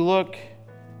look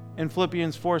in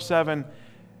Philippians 4:7,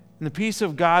 and the peace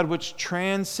of God which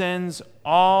transcends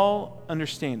all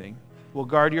understanding will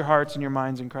guard your hearts and your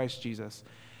minds in Christ Jesus.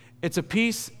 It's a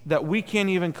peace that we can't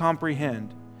even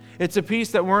comprehend. It's a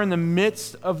peace that we're in the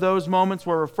midst of those moments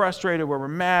where we're frustrated, where we're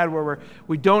mad, where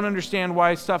we don't understand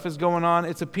why stuff is going on.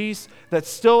 It's a peace that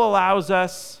still allows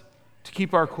us to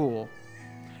keep our cool.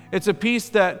 It's a peace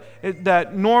that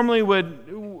normally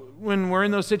when we're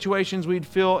in those situations, we'd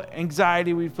feel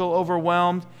anxiety, we'd feel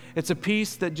overwhelmed. It's a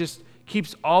peace that just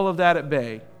keeps all of that at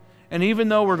bay. And even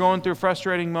though we're going through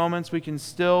frustrating moments, we can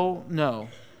still know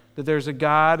that there's a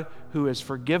God who has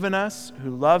forgiven us,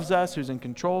 who loves us, who's in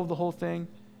control of the whole thing.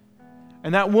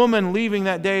 And that woman leaving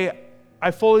that day,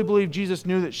 I fully believe Jesus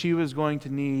knew that she was going to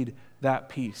need that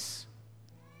peace.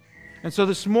 And so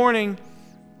this morning,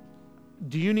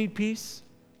 do you need peace?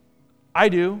 I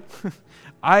do.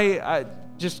 I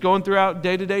just going throughout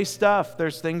day-to-day stuff,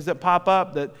 there's things that pop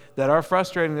up that are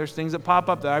frustrating. There's things that pop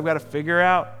up that I've got to figure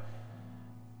out.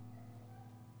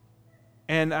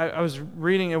 And I was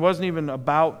reading, it wasn't even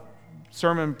about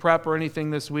sermon prep or anything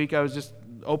this week. I was just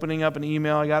opening up an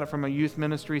email. I got it from a youth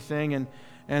ministry thing,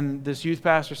 and this youth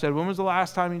pastor said, when was the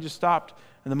last time you just stopped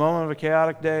in the moment of a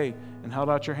chaotic day and held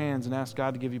out your hands and asked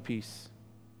God to give you peace?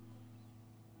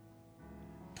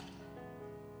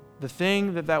 the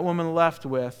thing that woman left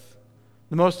with,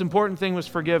 the most important thing was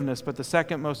forgiveness, but the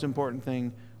second most important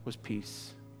thing was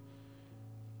peace.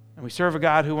 And we serve a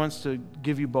God who wants to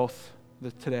give you both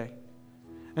today.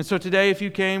 And so today, if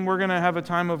you came, we're going to have a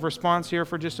time of response here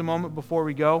for just a moment before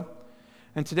we go.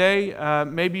 And today,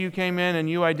 maybe you came in and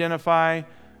you identify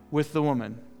with the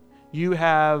woman. You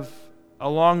have a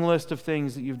long list of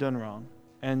things that you've done wrong,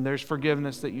 and there's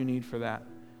forgiveness that you need for that.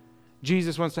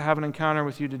 Jesus wants to have an encounter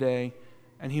with you today,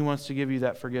 and He wants to give you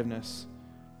that forgiveness.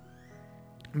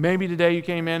 Maybe today you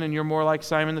came in and you're more like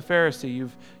Simon the Pharisee.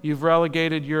 You've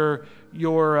relegated your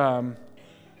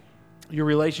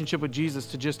relationship with Jesus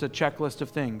to just a checklist of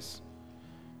things.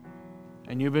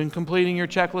 And you've been completing your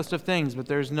checklist of things, but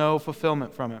there's no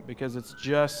fulfillment from it because it's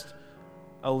just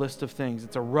a list of things.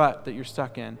 It's a rut that you're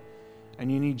stuck in,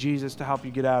 and you need Jesus to help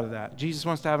you get out of that. Jesus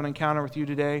wants to have an encounter with you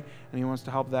today, and He wants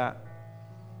to help that.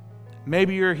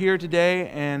 Maybe you're here today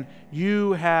and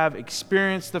you have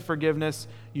experienced the forgiveness.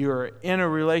 You're in a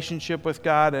relationship with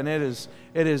God, and it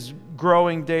is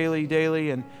growing daily,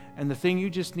 and the thing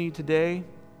you just need today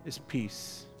is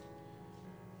peace.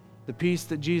 The peace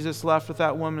that Jesus left with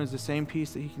that woman is the same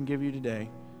peace that He can give you today.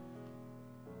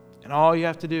 And all you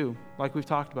have to do, like we've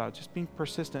talked about, just being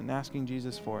persistent and asking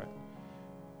Jesus for it.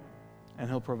 And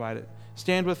He'll provide it.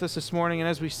 Stand with us this morning, and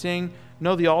as we sing,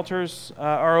 know the altars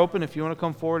are open if you want to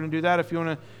come forward and do that. If you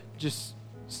want to just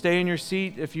stay in your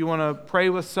seat, if you want to pray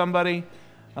with somebody,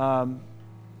 however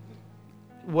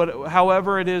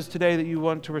it is today that you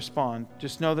want to respond,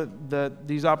 just know that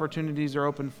these opportunities are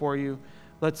open for you.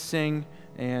 Let's sing,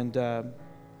 and then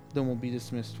we'll be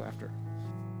dismissed after.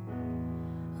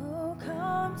 Oh,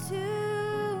 come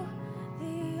to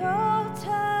the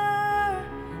altar.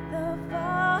 The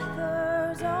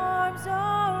Father's arms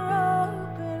are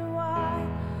open wide.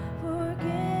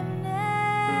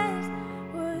 Forgiveness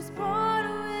was bought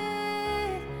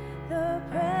with the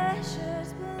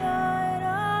precious blood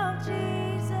of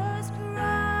Jesus Christ.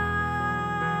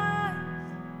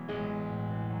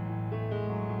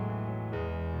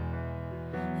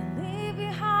 And leave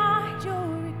behind your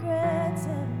regrets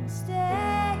and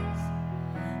mistakes.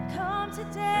 Come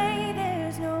today,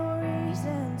 there's no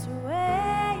reason to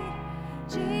wait.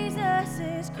 Jesus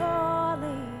is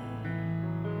calling.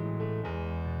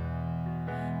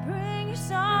 Bring your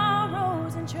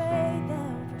sorrows and trade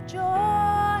them for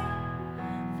joy.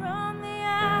 From the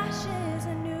ashes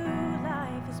a new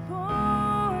life is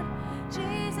born.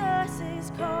 Jesus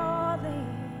is calling.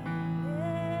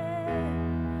 Yeah.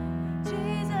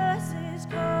 Jesus is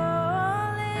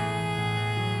calling.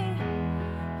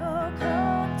 Oh,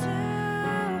 come to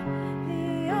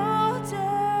the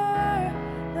altar.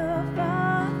 The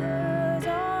Father's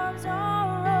arms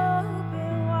are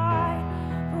open wide.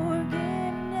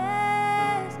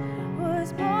 Forgiveness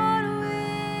was bought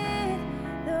with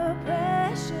the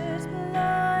precious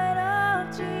blood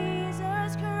of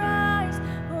Jesus Christ.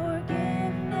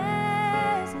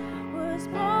 Forgiveness was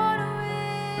bought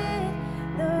with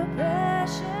the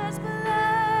precious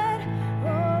blood.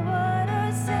 Oh, what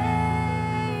a Savior!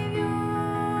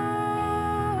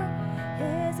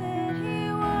 Isn't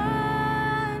He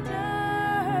wonderful?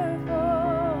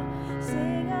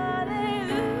 Sing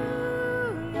hallelujah!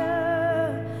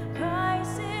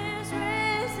 Christ is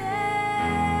risen.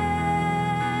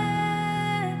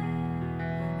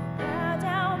 Bow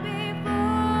down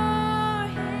before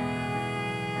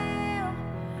Him,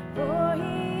 for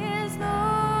He is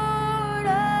Lord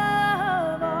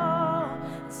of all.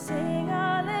 Sing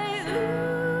hallelujah!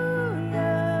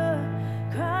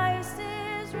 Christ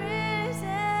is risen.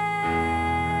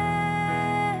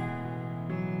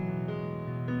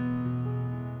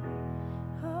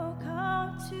 Oh,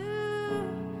 come to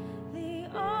the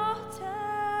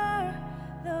altar.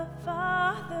 The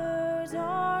Father's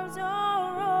arms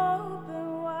are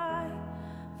open wide.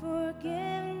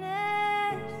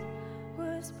 Forgiveness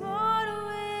was bought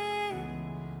with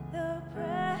the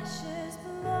precious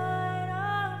blood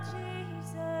of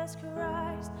Jesus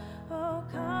Christ. Oh,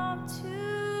 come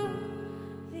to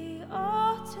the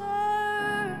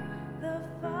altar. The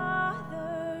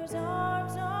Father's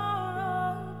arms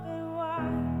are open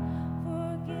wide.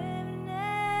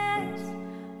 Forgiveness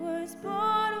was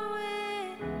bought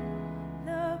with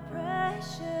the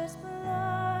precious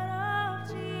blood of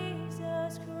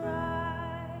Jesus Christ.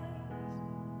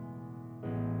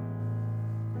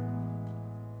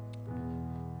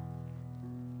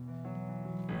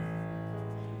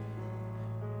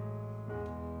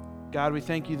 God, we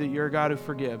thank You that You're a God who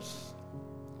forgives.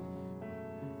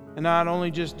 And not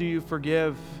only just do You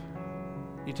forgive,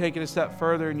 You take it a step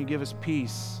further and You give us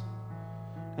peace.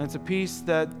 And it's a peace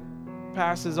that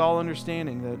passes all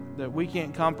understanding, that we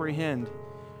can't comprehend.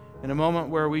 in a moment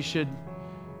where we should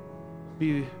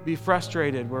be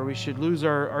frustrated, where we should lose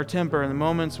our temper, in the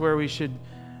moments where we should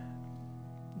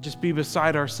just be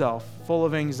beside ourselves, full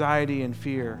of anxiety and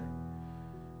fear.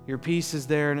 Your peace is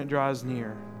there and it draws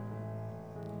near.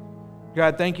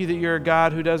 God, thank you that you're a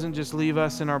God who doesn't just leave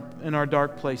us in our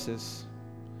dark places,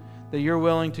 that you're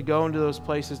willing to go into those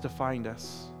places to find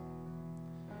us.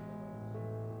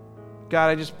 God,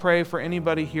 I just pray for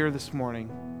anybody here this morning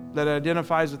that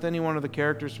identifies with any one of the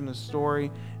characters from the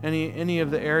story, any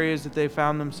of the areas that they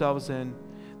found themselves in,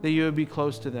 that you would be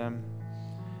close to them,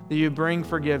 that you would bring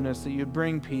forgiveness, that you would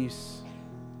bring peace.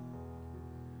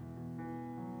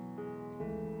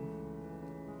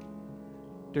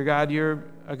 Dear God, you're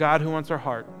a God who wants our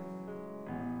heart.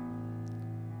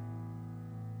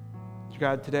 Dear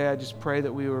God, today I just pray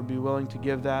that we would be willing to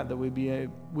give that we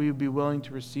would be willing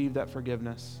to receive that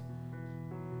forgiveness,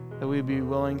 that we would be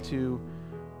willing to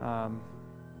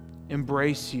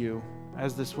embrace you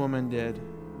as this woman did,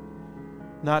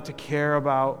 not to care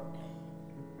about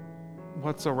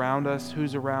what's around us,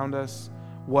 who's around us,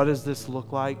 what does this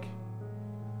look like.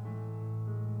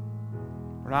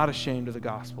 We're not ashamed of the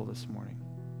gospel this morning.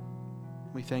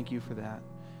 We thank you for that.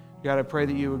 God, I pray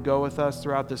that you would go with us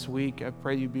throughout this week. I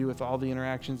pray you'd be with all the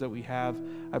interactions that we have.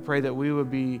 I pray that we would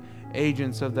be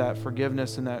agents of that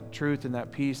forgiveness and that truth and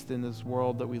that peace in this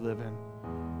world that we live in.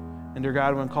 And dear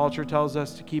God, when culture tells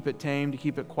us to keep it tame, to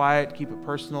keep it quiet, to keep it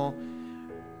personal,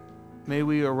 may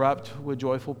we erupt with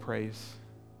joyful praise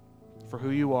for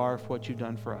who you are, for what you've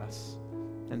done for us.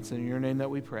 And it's in your name that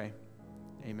we pray.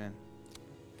 Amen.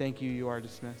 Thank you. You are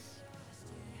dismissed.